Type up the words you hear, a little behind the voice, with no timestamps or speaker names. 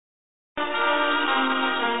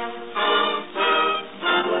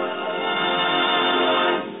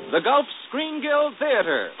the Gulf Screen Guild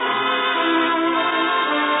Theater.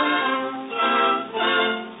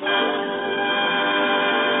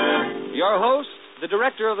 Your host, the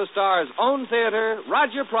director of the Star's own theater,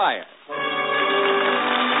 Roger Pryor.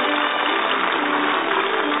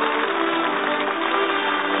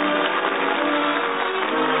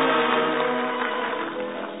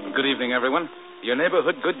 Good evening, everyone. Your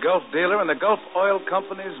neighborhood good Gulf dealer and the Gulf Oil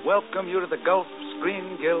Companies welcome you to the Gulf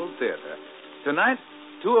Screen Guild Theater. Tonight,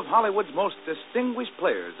 two of Hollywood's most distinguished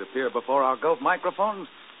players appear before our Gulf microphones,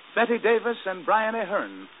 Bette Davis and Brian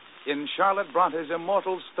Ahern, in Charlotte Bronte's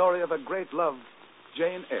immortal story of a great love,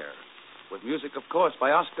 Jane Eyre, with music, of course,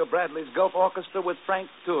 by Oscar Bradley's Gulf Orchestra with Frank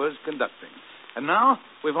Tours conducting. And now,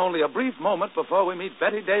 we've only a brief moment before we meet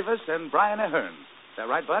Bette Davis and Brian Ahern. Is that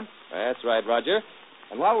right, Bud? That's right, Roger.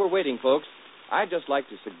 And while we're waiting, folks, I'd just like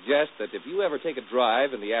to suggest that if you ever take a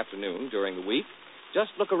drive in the afternoon during the week,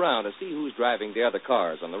 just look around and see who's driving the other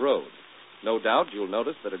cars on the road. No doubt you'll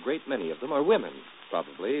notice that a great many of them are women,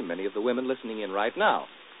 probably many of the women listening in right now.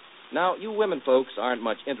 Now, you women folks aren't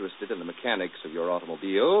much interested in the mechanics of your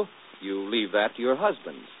automobile. You leave that to your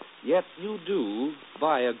husbands. Yet you do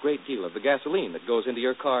buy a great deal of the gasoline that goes into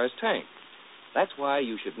your car's tank. That's why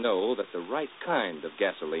you should know that the right kind of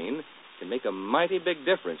gasoline can make a mighty big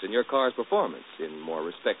difference in your car's performance in more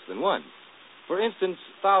respects than one. For instance,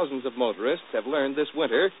 thousands of motorists have learned this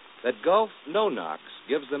winter that Gulf No-Nox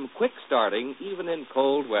gives them quick starting even in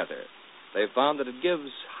cold weather. They've found that it gives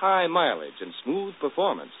high mileage and smooth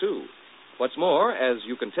performance, too. What's more, as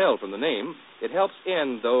you can tell from the name, it helps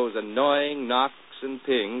end those annoying knocks and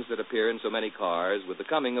pings that appear in so many cars with the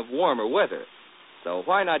coming of warmer weather. So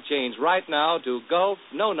why not change right now to Gulf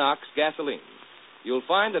No-Nox gasoline? You'll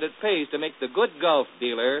find that it pays to make the good Gulf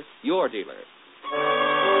dealer your dealer.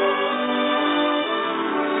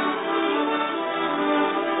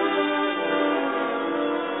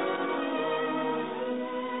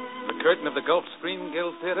 The curtain of the Gulf Screen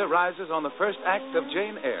Guild Theater rises on the first act of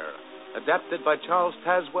Jane Eyre, adapted by Charles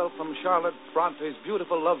Tazewell from Charlotte Bronte's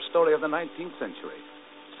beautiful love story of the 19th century,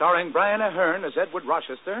 starring Brian Ahern as Edward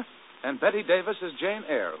Rochester and Bette Davis as Jane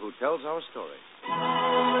Eyre, who tells our story.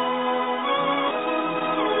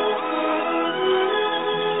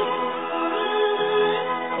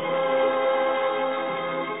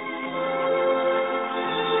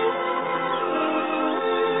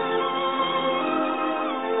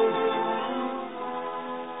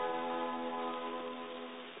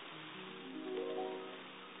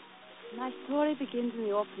 My story begins in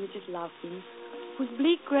the orphanage at Loughton, whose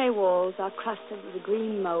bleak grey walls are crusted with the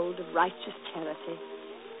green mold of righteous charity.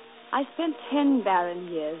 I spent 10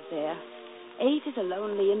 barren years there, 8 as a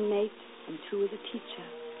lonely inmate and 2 as a teacher.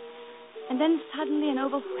 And then suddenly an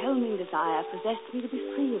overwhelming desire possessed me to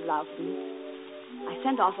be free of Loughton. I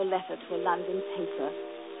sent off a letter to a London paper,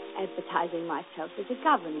 advertising myself as a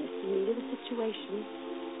governess in need of a situation.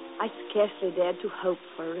 I scarcely dared to hope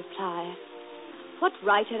for a reply. What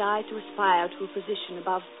right had I to aspire to a position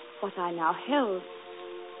above what I now held?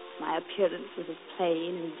 My appearance was as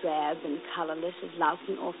plain and drab and colorless as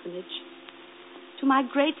Loughton Orphanage. To my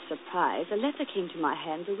great surprise, a letter came to my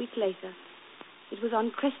hands a week later. It was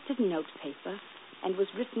on crested notepaper and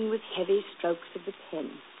was written with heavy strokes of the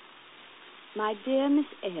pen. My dear Miss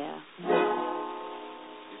Eyre.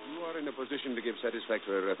 If you are in a position to give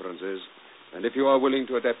satisfactory references, and if you are willing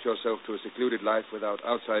to adapt yourself to a secluded life without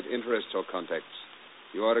outside interests or contacts,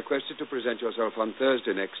 you are requested to present yourself on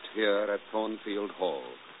Thursday next here at Thornfield Hall.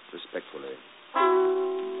 Respectfully.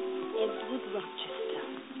 Edward Rochester.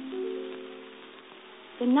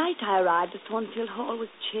 The night I arrived at Thornfield Hall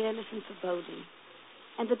was cheerless and foreboding,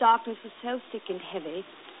 and the darkness was so thick and heavy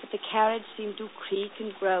that the carriage seemed to creak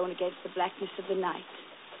and groan against the blackness of the night.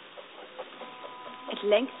 At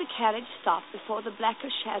length the carriage stopped before the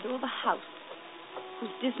blacker shadow of a house,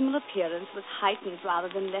 whose dismal appearance was heightened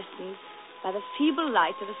rather than lessened by the feeble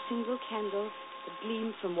light of a single candle that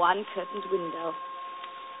gleamed from one curtained window.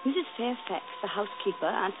 Mrs. Fairfax, the housekeeper,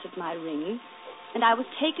 answered my ring, and I was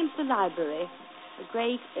taken to the library, a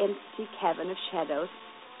great empty cavern of shadows.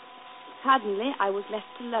 Suddenly, I was left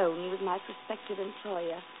alone with my prospective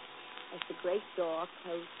employer as the great door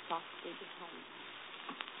closed softly behind me.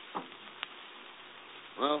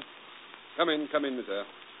 Well, come in, Miss Eyre.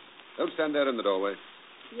 Don't stand there in the doorway.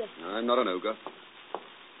 Yes, sir. I'm not an ogre.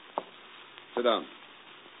 Sit down.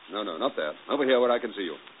 No, not there. Over here where I can see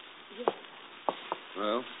you. Yes.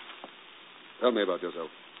 Well, tell me about yourself.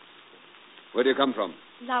 Where do you come from?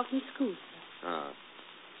 Loughton School, sir. Ah.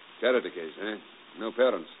 Charity case, eh? No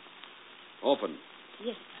parents. Orphan.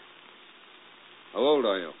 Yes, sir. How old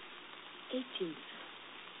are you? 18,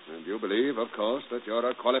 sir. And you believe, of course, that you're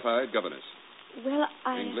a qualified governess. Well,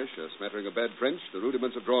 English, a smattering of bad French, the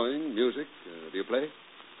rudiments of drawing, music. Do you play?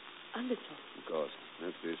 A little. Of course.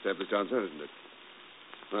 That's the established answer, isn't it?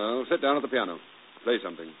 Well, sit down at the piano. Play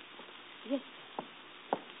something. Yes.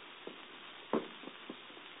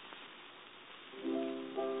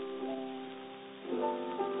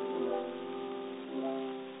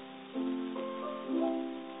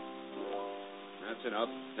 That's enough.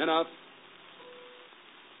 Enough.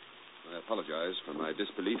 I apologize for my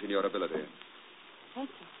disbelief in your ability. Thank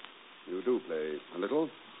you. You do play a little.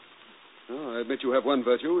 Oh, I admit you have one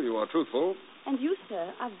virtue. You are truthful. And you,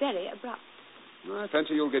 sir, are very abrupt. I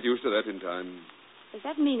fancy you'll get used to that in time. Does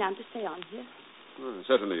that mean I'm to stay on here?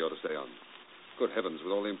 Certainly you're to stay on. Good heavens,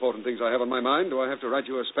 with all the important things I have on my mind, do I have to write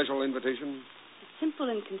you a special invitation? A simple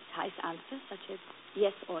and concise answer, such as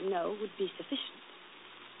yes or no, would be sufficient.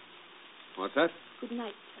 What's that? Good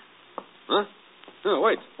night, sir. Huh? No,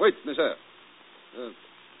 wait, Miss Eyre.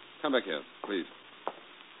 Come back here, please.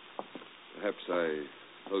 Perhaps I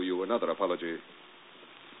owe you another apology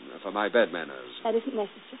for my bad manners. That isn't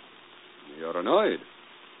necessary. You're annoyed.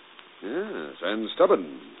 Yes, and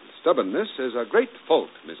stubborn. Stubbornness is a great fault,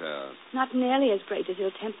 Miss Eyre. Not nearly as great as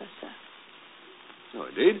ill temper, sir. Oh,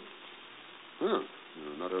 indeed? Oh,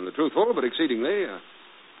 you're not only truthful, but exceedingly, I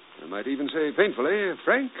might even say painfully,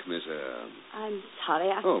 frank, Miss Eyre. I'm sorry.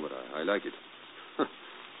 Oh, but I like it. In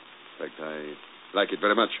fact, I like it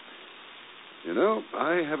very much. You know,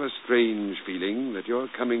 I have a strange feeling that your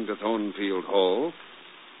coming to Thornfield Hall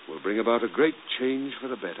will bring about a great change for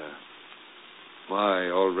the better. Why,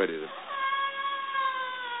 already...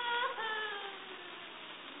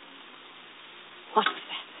 What was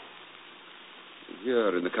that?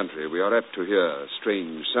 Here in the country, we are apt to hear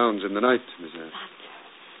strange sounds in the night, Miss Eyre.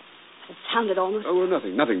 It sounded almost... Oh,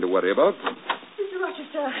 nothing to worry about. Mr.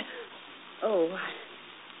 Rochester. Oh,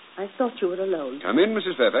 I thought you were alone. Come in,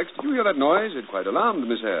 Mrs. Fairfax. Did you hear that noise? It quite alarmed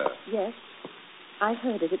Miss Eyre. Yes, I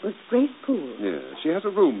heard it. It was Grace Poole. Yes, she has a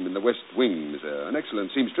room in the west wing, Miss Eyre. An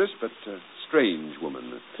excellent seamstress, but a strange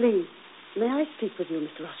woman. Please, may I speak with you,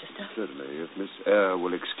 Mr. Rochester? Certainly, if Miss Eyre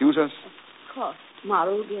will excuse us. Of course.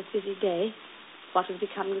 Tomorrow will be a busy day. What with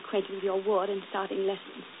becoming acquainted with your ward and starting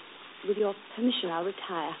lessons. With your permission, I'll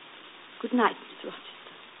retire. Good night, Mr.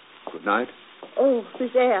 Rochester. Good night. Oh,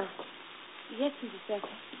 Miss Eyre. Yes, Mrs.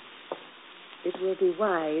 Fairfax. It will be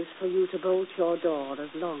wise for you to bolt your door as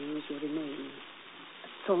long as you remain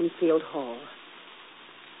at Thornfield Hall.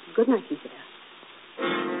 Good night, Miss Eyre.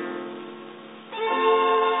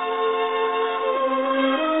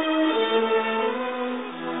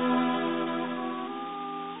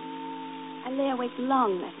 I lay awake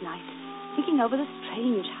long that night, thinking over the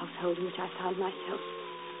strange household in which I found myself.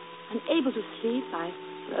 Unable to sleep, I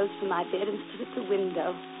rose from my bed and stood at the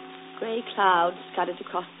window. Grey clouds scudded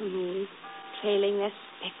across the moon, trailing their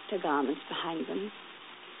spectre garments behind them.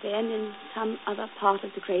 Then, in some other part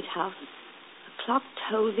of the great house, a clock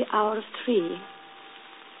tolled the hour of 3.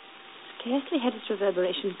 Scarcely had its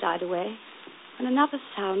reverberations died away when another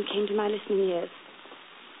sound came to my listening ears.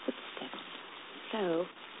 Footsteps, slow,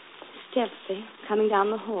 stealthy, coming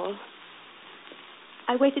down the hall.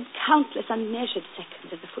 I waited countless, unmeasured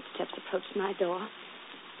seconds as the footsteps approached my door.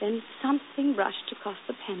 Then something brushed across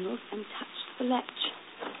the panels and touched the latch.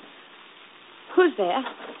 Who's there?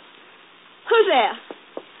 Who's there?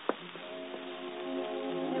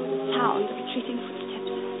 There was a sound of retreating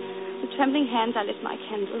footsteps. With trembling hands, I lit my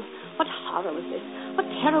candle. What horror was this? What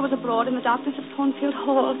terror was abroad in the darkness of Thornfield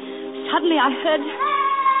Hall? Suddenly I heard... a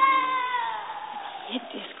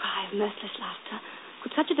hideous cry of mirthless laughter.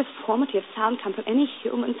 Could such a deformity of sound come from any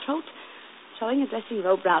human throat? Throwing a dressing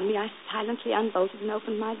robe round me, I silently unbolted and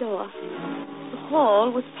opened my door. The hall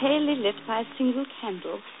was palely lit by a single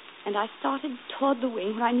candle, and I started toward the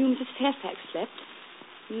wing where I knew Mrs. Fairfax slept.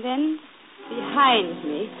 And then, behind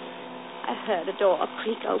me, I heard a door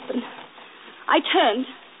creak open. I turned.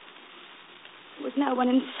 There was no one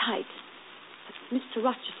in sight. But Mr.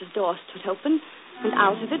 Rochester's door stood open, and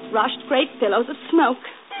out of it rushed great billows of smoke.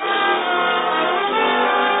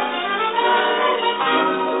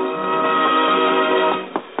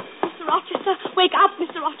 Wake up,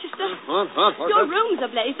 Mr. Rochester. What? Your room's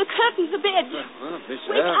ablaze. The curtains, the bed.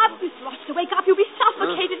 Wake up, Mr. Rochester. Wake up. You'll be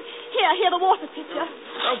suffocated. Here, the water pitcher.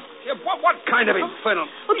 What kind of infernal...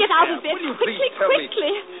 Oh, get out of bed. Will you please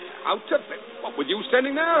Quickly. Out of bed? What, with you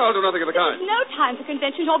standing there? I'll do nothing of the kind. There's no time for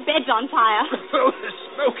convention. Your bed's on fire. Oh, the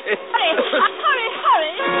smoke is...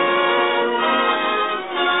 Hurry.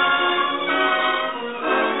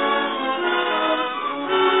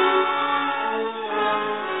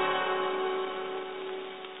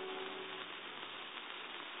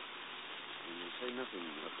 Say nothing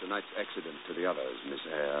of tonight's accident to the others, Miss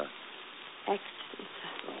Eyre. Excellent,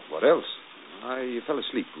 sir. What else? I fell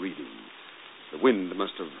asleep reading. The wind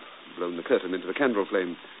must have blown the curtain into the candle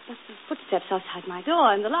flame. But the footsteps outside my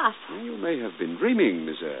door in the laugh. You may have been dreaming,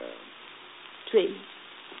 Miss Eyre. Dream.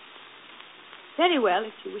 Very well,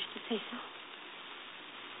 if you wish to say so.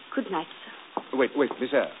 Good night, sir. Wait,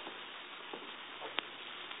 Miss Eyre.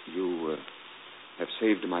 You have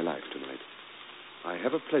saved my life tonight. I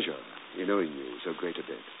have a pleasure in owing you so great a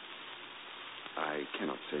debt. I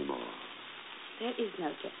cannot say more. There is no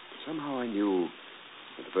debt. Somehow I knew,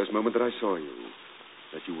 at the first moment that I saw you,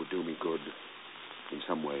 that you would do me good in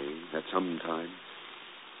some way, at some time.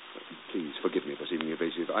 Please forgive me for seeming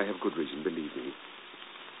evasive. I have good reason, believe me.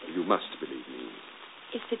 You must believe me.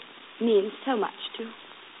 If it means so much to you,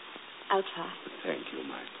 I'll try. Thank you,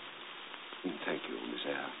 Thank you, Miss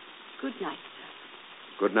Eyre. Good night, sir.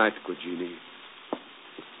 Good night, good genie.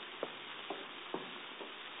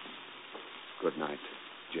 Good night,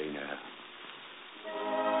 Jane Eyre.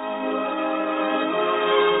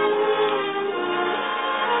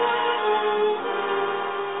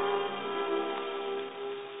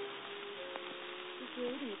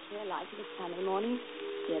 Light of a sunny morning,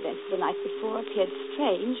 the events of the night before appeared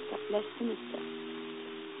strange but less sinister.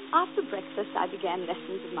 After breakfast, I began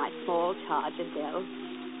lessons with my small charge Adele,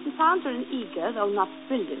 and found her an eager, though not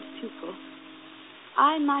brilliant, pupil.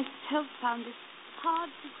 I myself found it hard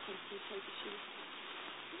to concentrate as she was.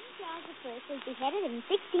 King Charles I was beheaded in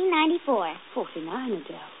 1694. 49,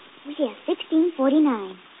 Adele. Yes, 1649.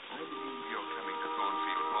 I believe your coming to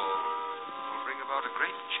Thornfield Hall will bring about a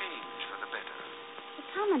great change for the better. The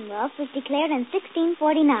Commonwealth was declared in 1649.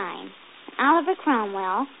 Oliver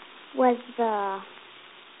Cromwell was the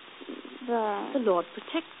Lord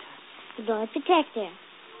Protector. The Lord Protector.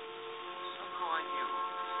 Somehow I knew,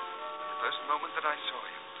 the first moment that I saw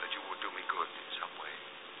you, that you would do me good in some way,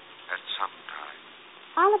 at some time.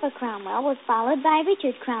 Oliver Cromwell was followed by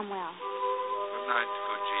Richard Cromwell. Good night,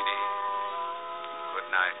 good genie. Good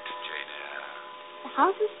night, Jane Eyre. The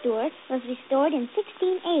House of Stuart was restored in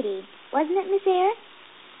 1680. Wasn't it, Miss Eyre?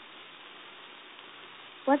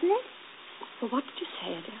 Wasn't it? Well, what did you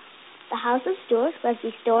say, Adele? The House of Stuart was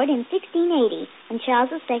restored in 1680 when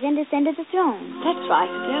Charles II ascended the throne. That's right,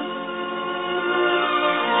 Adele.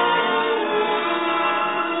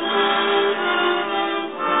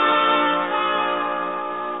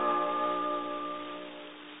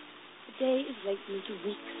 The day is lengthening to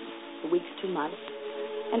weeks, the weeks to months,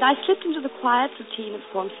 and I slipped into the quiet routine of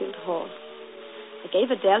Thornfield Hall. I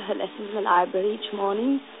gave Adele her lessons in the library each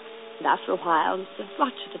morning, and after a while, Mr.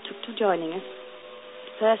 Rochester took to joining us.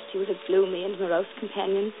 At first, he was a gloomy and morose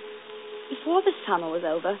companion. Before the summer was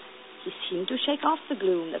over, he seemed to shake off the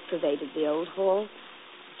gloom that pervaded the old hall,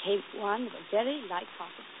 and became one of a very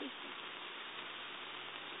light-hearted creature.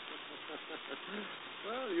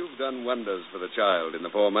 Well, you've done wonders for the child in the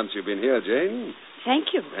 4 months you've been here, Jane.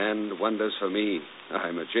 Thank you. And wonders for me.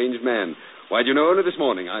 I'm a changed man. Why, do you know, only this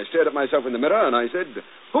morning I stared at myself in the mirror and I said,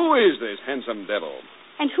 "Who is this handsome devil?"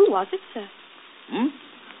 And who was it, sir?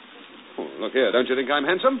 Oh, look here, don't you think I'm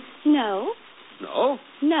handsome? No. No?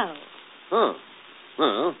 No. Huh.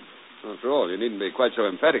 Well, after all, you needn't be quite so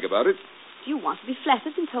emphatic about it. Do you want to be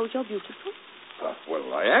flattered and told you're beautiful?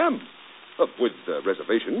 Well, I am. With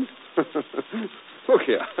reservations. Look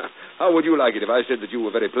here, how would you like it if I said that you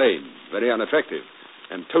were very plain, very unattractive,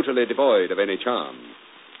 and totally devoid of any charm?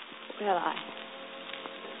 Well,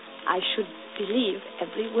 I should believe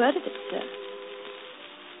every word of it, sir.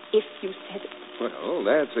 If you said it. Well,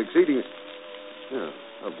 that's exceedingly...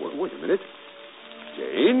 wait a minute.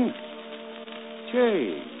 Jane?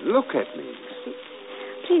 Jane, look at me.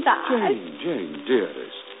 Please, Jane,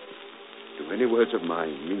 dearest. Do any words of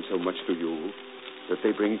mine mean so much to you that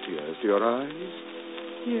they bring tears to your eyes?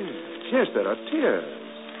 Yes, there are tears.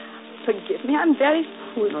 Forgive me, I'm very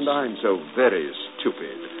foolish. And I'm so very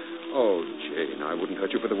stupid. Oh, Jane, I wouldn't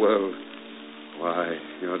hurt you for the world. Why,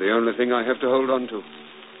 you're the only thing I have to hold on to.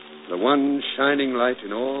 The one shining light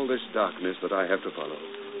in all this darkness that I have to follow.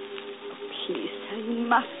 Please, sir, you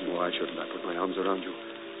must. Why shouldn't I put my arms around you?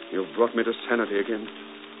 You've brought me to sanity again.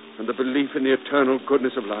 And the belief in the eternal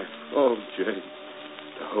goodness of life. Oh, Jane,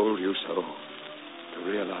 to hold you so. To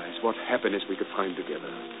realize what happiness we could find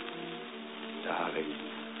together. Darling.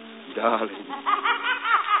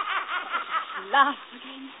 Laugh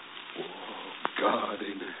again. Oh, God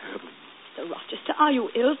in heaven. Sir Rochester, are you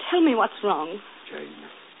ill? Tell me what's wrong.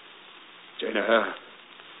 Jane Eyre,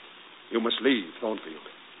 you must leave Thornfield.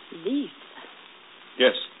 Leave?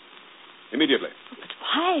 Yes, immediately. But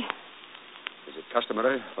why? Is it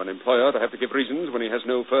customary for an employer to have to give reasons when he has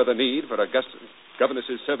no further need for a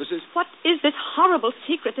governess's services? What is this horrible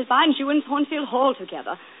secret that binds you and Thornfield Hall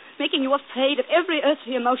together? making you afraid of every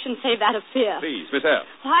earthly emotion save that of fear. Please, Miss Eyre.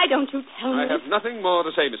 Why don't you tell me? I have nothing more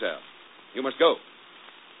to say, Miss Eyre. You must go.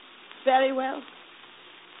 Very well.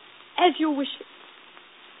 As you wish it.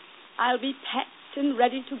 I'll be packed and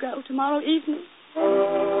ready to go tomorrow evening.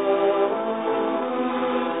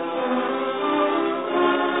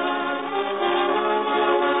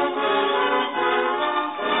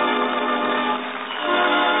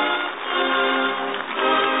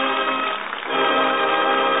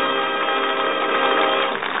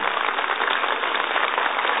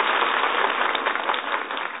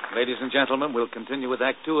 Ladies and gentlemen, we'll continue with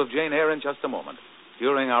Act Two of Jane Eyre in just a moment.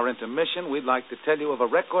 During our intermission, we'd like to tell you of a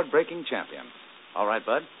record-breaking champion. All right,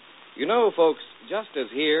 Bud? You know, folks, just as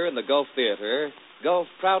here in the Gulf Theater, Gulf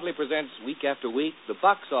proudly presents week after week the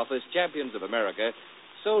box office champions of America,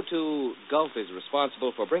 so too Gulf is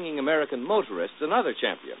responsible for bringing American motorists another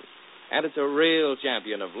champion. And it's a real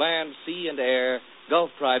champion of land, sea, and air,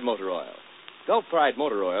 Gulf Pride Motor Oil. Gulf Pride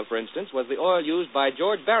Motor Oil, for instance, was the oil used by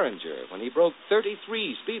George Barringer when he broke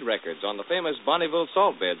 33 speed records on the famous Bonneville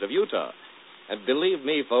salt beds of Utah. And believe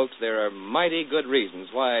me, folks, there are mighty good reasons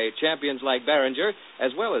why champions like Barringer,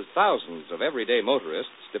 as well as thousands of everyday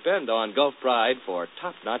motorists, depend on Gulf Pride for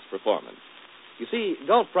top-notch performance. You see,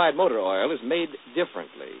 Gulf Pride Motor Oil is made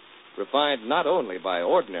differently, refined not only by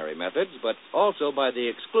ordinary methods, but also by the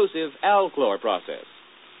exclusive Alchlor process.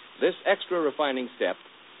 This extra refining step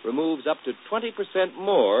removes up to 20%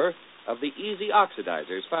 more of the easy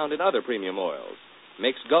oxidizers found in other premium oils,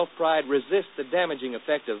 makes Gulf Pride resist the damaging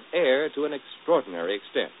effect of air to an extraordinary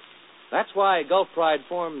extent. That's why Gulf Pride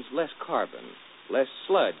forms less carbon, less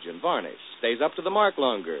sludge and varnish, stays up to the mark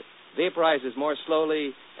longer, vaporizes more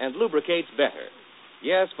slowly, and lubricates better.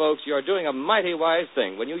 Yes, folks, you're doing a mighty wise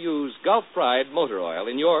thing when you use Gulf Pride motor oil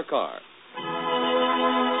in your car.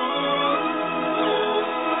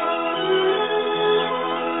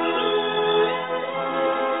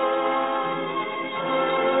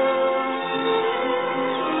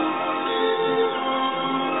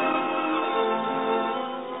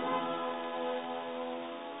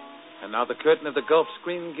 And now the curtain of the Gulf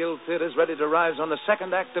Screen Guild Theater is ready to rise on the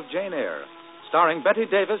second act of Jane Eyre, starring Betty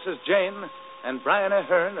Davis as Jane and Brian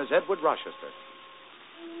Ahern as Edward Rochester.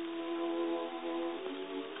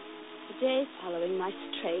 The day following my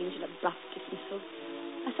strange and abrupt dismissal,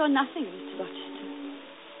 I saw nothing of Mr. Rochester,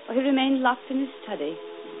 for he remained locked in his study.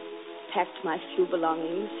 Packed my few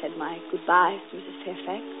belongings, said my goodbyes to Mrs.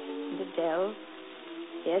 Fairfax and Adele,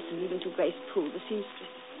 yes, and even to Grace Poole, the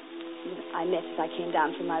seamstress, whom I met as I came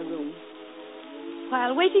down from my room.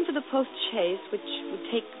 While waiting for the post-chaise, which would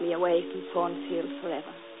take me away from Thornfield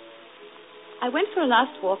forever, I went for a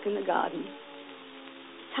last walk in the garden.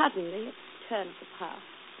 Suddenly, at the turn of the path,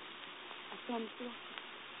 I saw Mr. Rochester.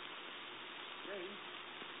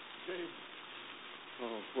 Jane.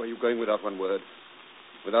 Oh, were you going without one word?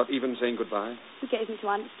 Without even saying goodbye? You gave me to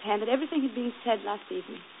understand that everything had been said last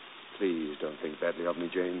evening. Please don't think badly of me,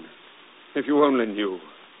 Jane. If you only knew,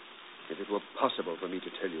 if it were possible for me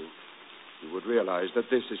to tell you, you would realize that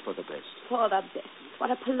this is for the best. For the best. What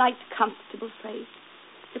a polite, comfortable phrase.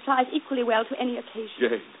 It applies equally well to any occasion.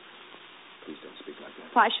 Jane, please don't speak like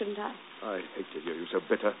that. Why shouldn't I? I hate to hear you so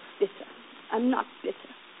bitter. Bitter. I'm not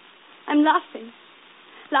bitter. I'm laughing.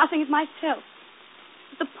 Laughing at myself.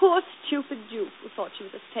 At the poor, stupid dupe who thought she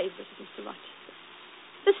was a favorite of Mr. Rochester.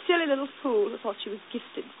 The silly little fool who thought she was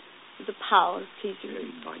gifted with the power of pleasing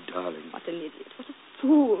Jane, me. my darling. What an idiot. What a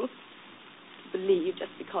fool. To believe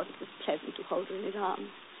just because it was pleasant to hold her in his arms.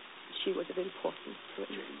 She was of importance to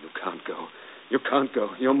him. Jane, you can't go. You can't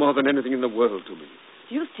go. You're more than anything in the world to me.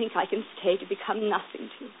 Do you think I can stay to become nothing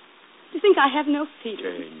to you? Do you think I have no feelings?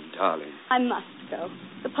 Jane, darling. I must go.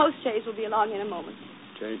 The post-chaise will be along in a moment.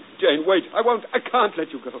 Jane, wait. I won't. I can't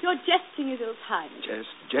let you go. Your jesting is ill-timed.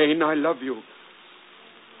 Jane, I love you.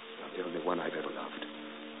 You're the only one I've ever loved.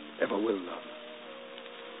 Ever will love.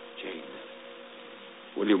 Jane,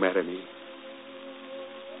 will you marry me?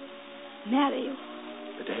 Marry you?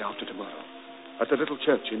 The day after tomorrow. At the little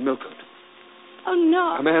church in Millcote. Oh,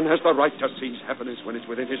 no. A man has the right to seize happiness when it's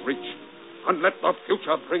within his reach. And let the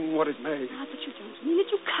future bring what it may. Ah, but you don't mean it.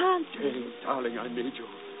 You can't. Jane, darling, I need you.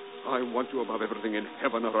 I want you above everything in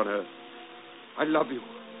heaven or on earth. I love you.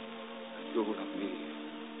 And you love me.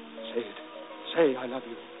 Say it. Say, I love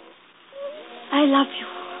you. I love you.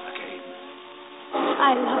 Again.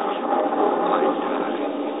 I love you. My darling.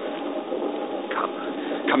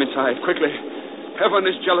 Come inside, quickly. Heaven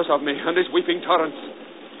is jealous of me and is weeping torrents.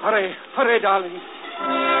 Hurry, hurry, darling.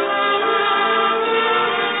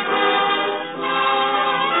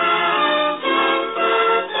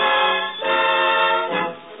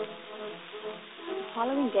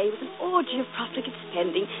 following day was an orgy of profligate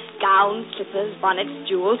spending. Gowns, slippers, bonnets,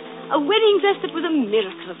 jewels. A wedding dress that was a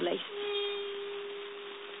miracle of lace.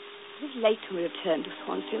 It was late when we returned to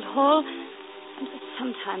Thornfield Hall, and for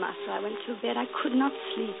some time after I went to bed, I could not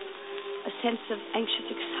sleep. A sense of anxious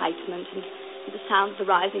excitement and the sound of the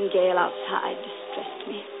rising gale outside distressed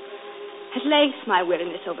me. At length, my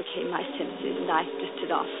weariness overcame my senses, and I drifted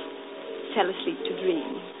off, fell asleep to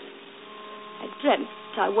dream. I dreamt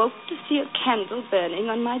I woke to see a candle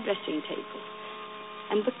burning on my dressing table,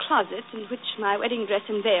 and the closet in which my wedding dress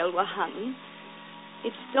and veil were hung,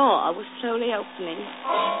 its door was slowly opening.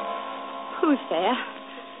 Who's there?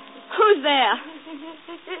 Who's there?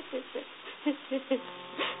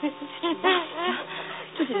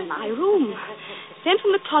 It was in my room. Then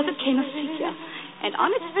from the closet came a figure, and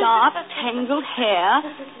on its dark, tangled hair,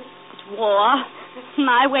 it wore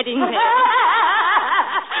my wedding veil.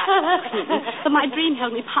 But my dream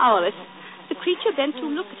held me powerless. The creature bent to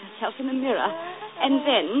look at herself in the mirror, and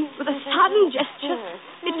then, with a sudden gesture,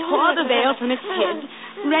 it tore the veil from its head,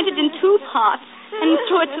 rent it in two parts, and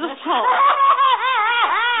threw it to the floor.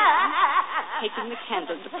 Taking the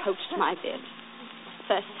candle, it approached my bed.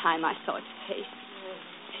 First time I saw its face.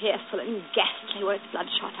 Fearful and ghastly were its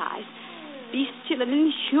bloodshot eyes. Bestial and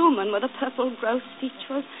inhuman were the purple gross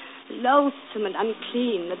features. Loathsome and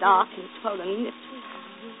unclean the dark and swollen lips.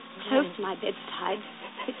 Close to my bedside,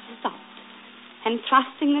 it stopped, and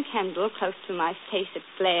thrusting the candle close to my face, it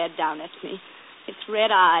glared down at me, its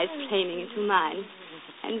red eyes flaming into mine.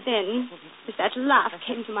 And then, as that laugh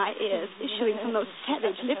came to my ears, issuing from those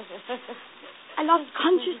savage lips, I lost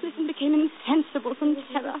consciousness and became insensible from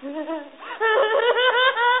terror. When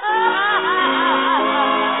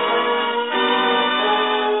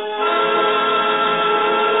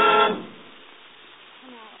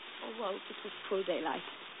I awoke, it was full daylight,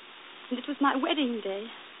 and it was my wedding day.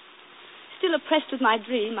 Still oppressed with my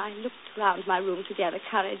dream, I looked round my room to gather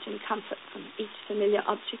courage and comfort from each familiar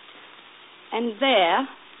object. And there,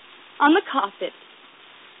 on the carpet,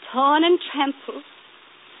 torn and trampled,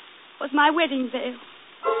 was my wedding veil.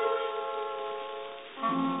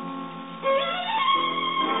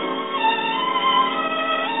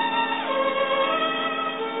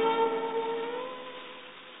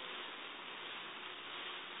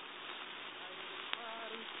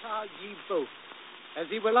 Ye both, as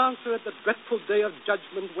ye will answer at the dreadful day of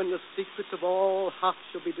judgment, when the secrets of all hearts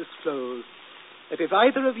shall be disclosed, that if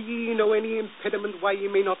either of ye know any impediment why ye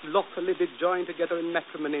may not lawfully be joined together in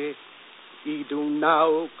matrimony, ye do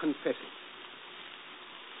now confess it.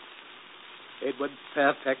 Edward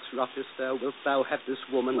Fairfax Rochester, wilt thou have this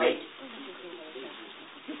woman? Wait.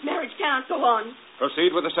 This marriage cannot go on.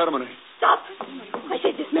 Proceed with the ceremony. Stop! I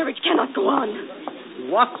said this marriage cannot go on.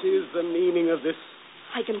 What is the meaning of this?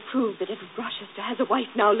 I can prove that Edward Rochester has a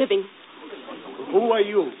wife now living. Who are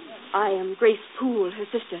you? I am Grace Poole, her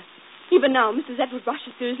sister. Even now, Mrs. Edward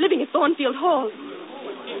Rochester is living at Thornfield Hall.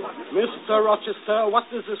 Mr. Rochester,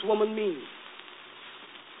 what does this woman mean?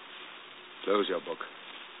 Close your book.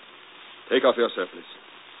 Take off your surplice.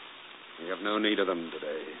 We have no need of them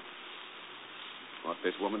today. What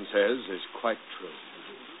this woman says is quite true.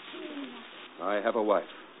 I have a wife,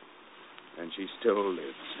 and she still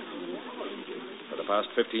lives. For the past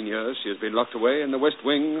 15 years, she has been locked away in the west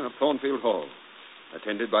wing of Thornfield Hall,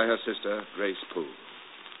 attended by her sister, Grace Poole.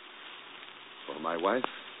 For my wife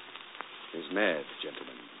is mad,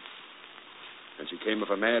 gentlemen. And she came of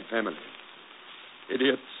a mad family.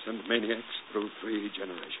 Idiots and maniacs through 3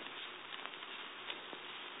 generations.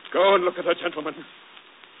 Go and look at her, gentlemen.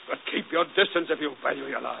 But keep your distance if you value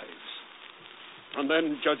your lives. And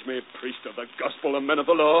then judge me, priest of the gospel and men of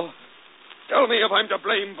the law. Tell me if I'm to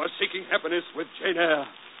blame for seeking happiness with Jane Eyre,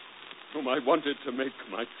 whom I wanted to make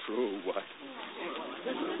my true wife.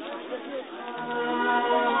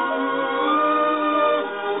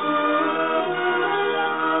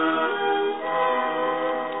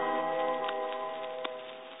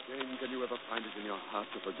 Jane, can you ever find it in your heart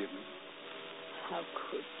to forgive me? How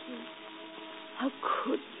could you? How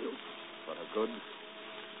could you? For a good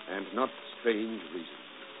and not strange reason.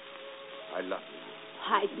 I love you.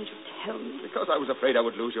 Why didn't you tell me? Because I was afraid I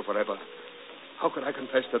would lose you forever. How could I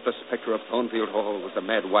confess that the specter of Thornfield Hall was the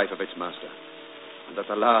mad wife of its master, and that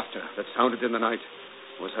the laughter that sounded in the night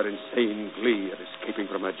was her insane glee at escaping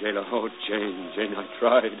from her jailer? Oh, Jane, Jane, I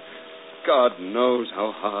tried. God knows how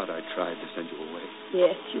hard I tried to send you away.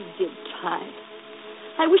 Yes, you did try.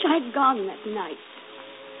 I wish I had gone that night,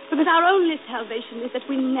 because our only salvation is that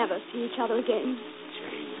we never see each other again.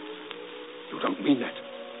 Jane, you don't mean that.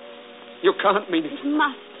 You can't mean it. It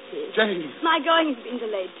must be. Jane. My going has been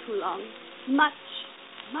delayed too long. Much,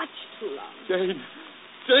 much too long. Jane.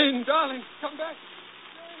 Jane, darling, come back.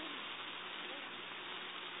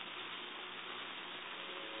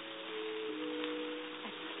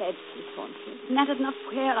 fled from Thornfield. No matter not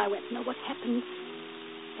where I went, nor what happened.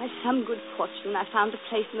 By some good fortune, I found a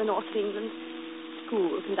place in the north of England.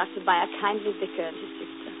 School conducted by a kindly vicar and his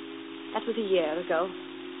sister. That was a year ago.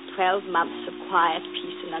 12 months of quiet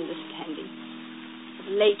peace and understanding.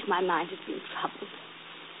 Of late, my mind has been troubled.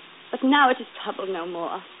 But now it is troubled no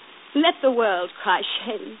more. Let the world cry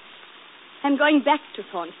shame. I'm going back to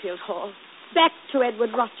Thornfield Hall. Back to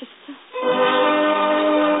Edward Rochester.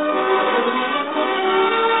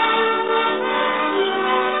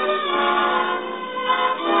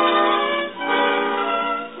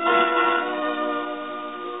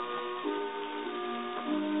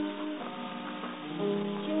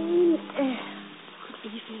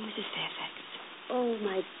 Mrs. Fairfax. Oh,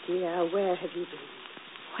 my dear, where have you been?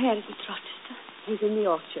 Where is Mr. Rochester? He's in the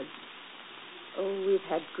orchard. Oh, we've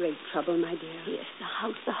had great trouble, my dear. Yes, the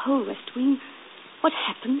house, the whole west wing. What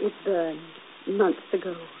happened? It burned months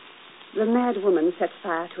ago. The mad woman set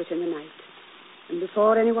fire to it in the night. And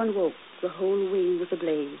before anyone woke, the whole wing was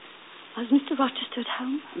ablaze. Was Mr. Rochester at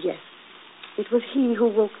home? Yes. It was he who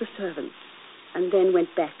woke the servants and then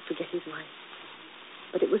went back to get his wife.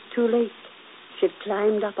 But it was too late. She had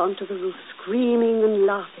climbed up onto the roof, screaming and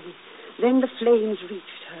laughing. Then the flames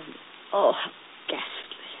reached her. Oh, how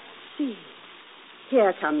ghastly. See,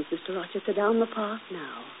 here comes Mr. Rochester down the path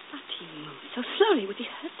now. But he moved so slowly. Was he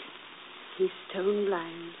hurt? He's stone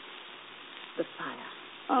blind. The fire.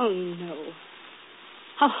 Oh, no.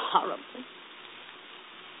 How horrible.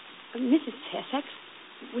 Mrs. Fairfax,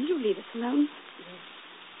 will you leave us alone?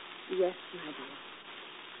 Yes. Yes, my dear.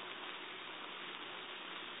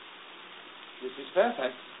 Mrs.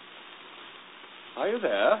 Fairfax, are you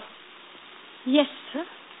there? Yes, sir.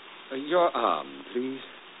 Your arm, please.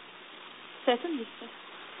 Certainly, sir.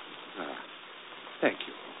 Ah, thank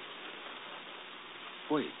you.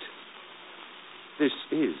 Wait. This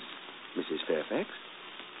is Mrs. Fairfax,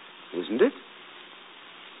 isn't it?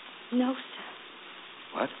 No,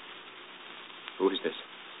 sir. What? Who is this?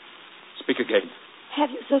 Speak again.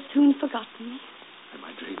 Have you so soon forgotten me? Am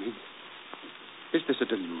I dreaming? Is this a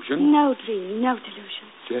delusion? No dream, no delusion.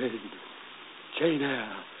 Jane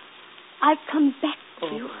Eyre. I've come back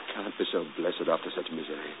to you. I can't be so blessed after such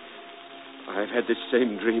misery. I've had this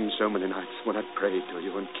same dream so many nights when I prayed to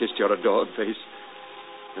you and kissed your adored face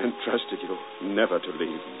and trusted you never to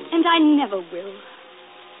leave me. And I never will.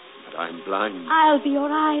 But I'm blind. I'll be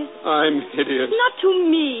your eyes. I'm hideous. Not to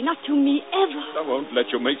me ever. I won't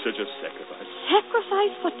let you make such a sacrifice.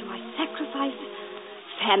 Sacrifice? What do I sacrifice?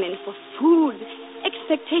 Famine for food,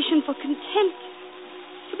 expectation for content,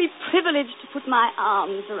 to be privileged to put my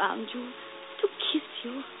arms around you, to kiss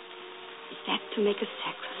you. Is that to make a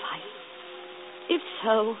sacrifice? If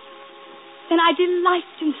so, then I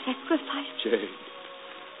delight in sacrifice. Jane.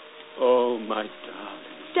 Oh, my darling.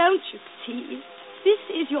 Don't you see?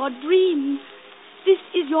 This is your dream. This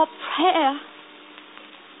is your prayer.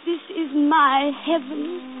 This is my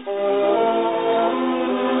heaven.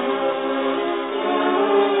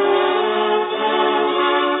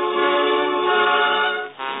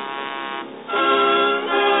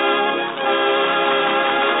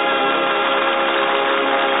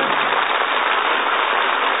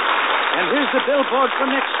 The billboard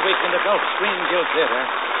for next week in the Gulf Screen Guild Theater.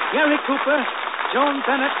 Gary Cooper, Joan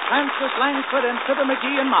Bennett, Francis Langford, and Fibber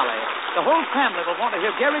McGee and Molly. The whole family will want to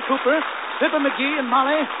hear Gary Cooper, Fibber McGee and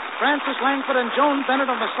Molly, Francis Langford, and Joan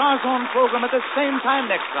Bennett on the Star Zone program at the same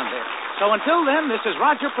time next Sunday. So until then, this is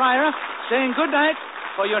Roger Pryor saying good night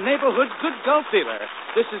for your neighborhood good Gulf dealer.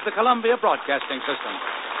 This is the Columbia Broadcasting System.